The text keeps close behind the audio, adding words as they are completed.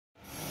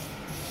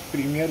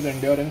Premier's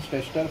endurance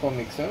tester for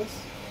mixers.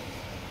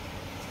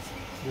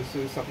 This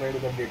is supplied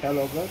with a data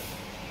logger,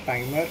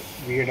 timer,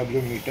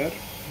 VAW meter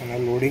and a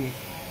loading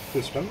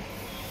system.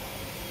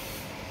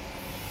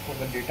 For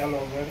the data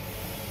logger,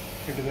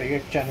 it is a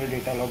 8-channel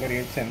data logger,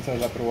 8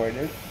 sensors are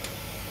provided.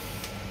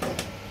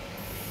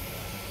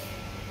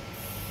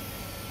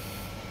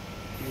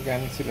 You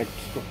can select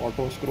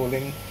auto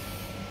scrolling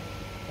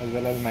as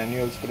well as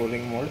manual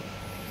scrolling mode.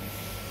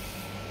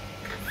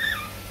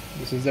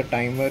 This is the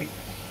timer.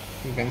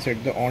 You can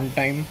set the on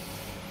time,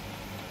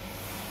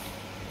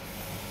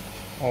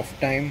 off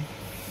time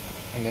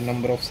and the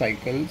number of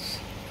cycles.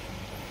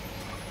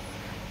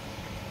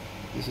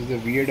 This is the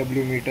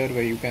VAW meter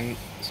where you can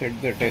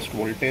set the test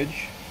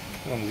voltage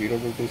from 0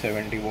 to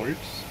 270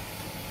 volts.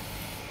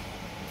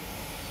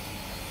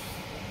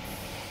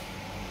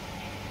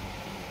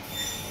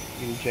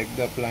 We'll check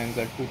the appliance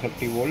at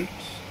 230 volts.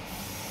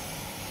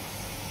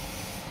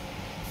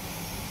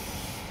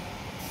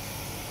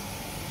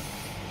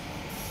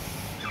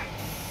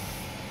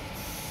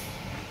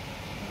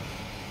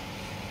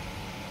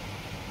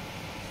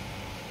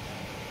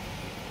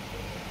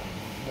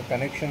 The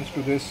connections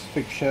to this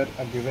fixture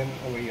are given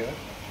over here.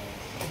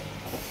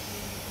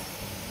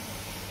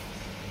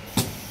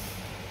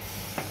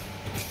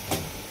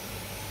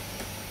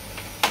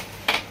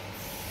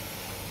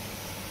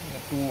 The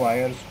 2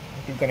 wires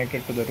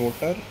connected to the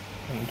rotor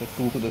and the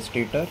 2 to the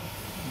stator.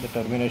 The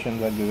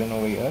terminations are given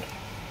over here.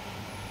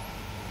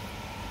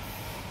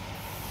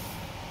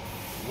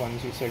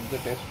 Once you set the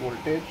test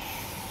voltage,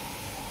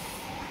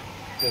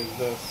 there's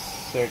the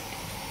set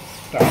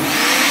start.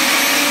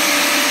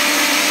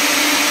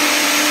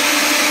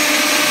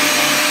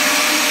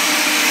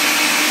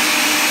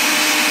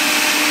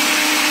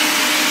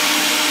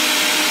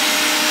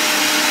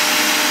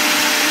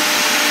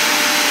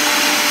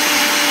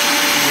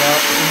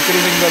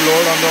 Increasing the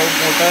load on the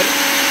motor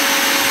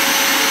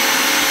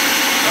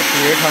up to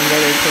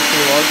 800-850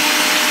 watts.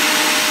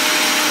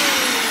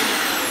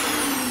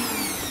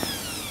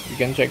 You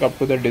can check up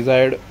to the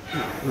desired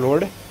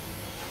load.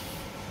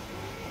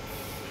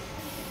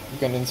 You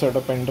can insert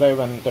a pen drive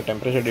and the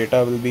temperature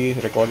data will be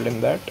recorded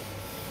in that.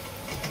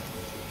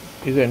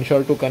 Please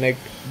ensure to connect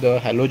the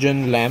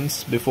halogen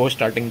lamps before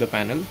starting the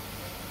panel.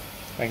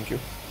 Thank you.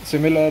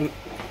 Similar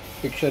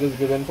picture is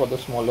given for the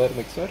smaller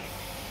mixer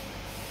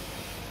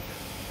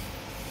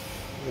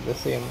with the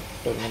same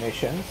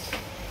terminations.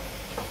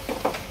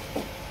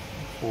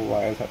 4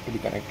 wires have to be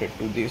connected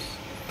to this.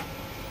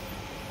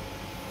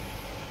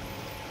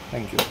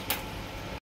 Thank you.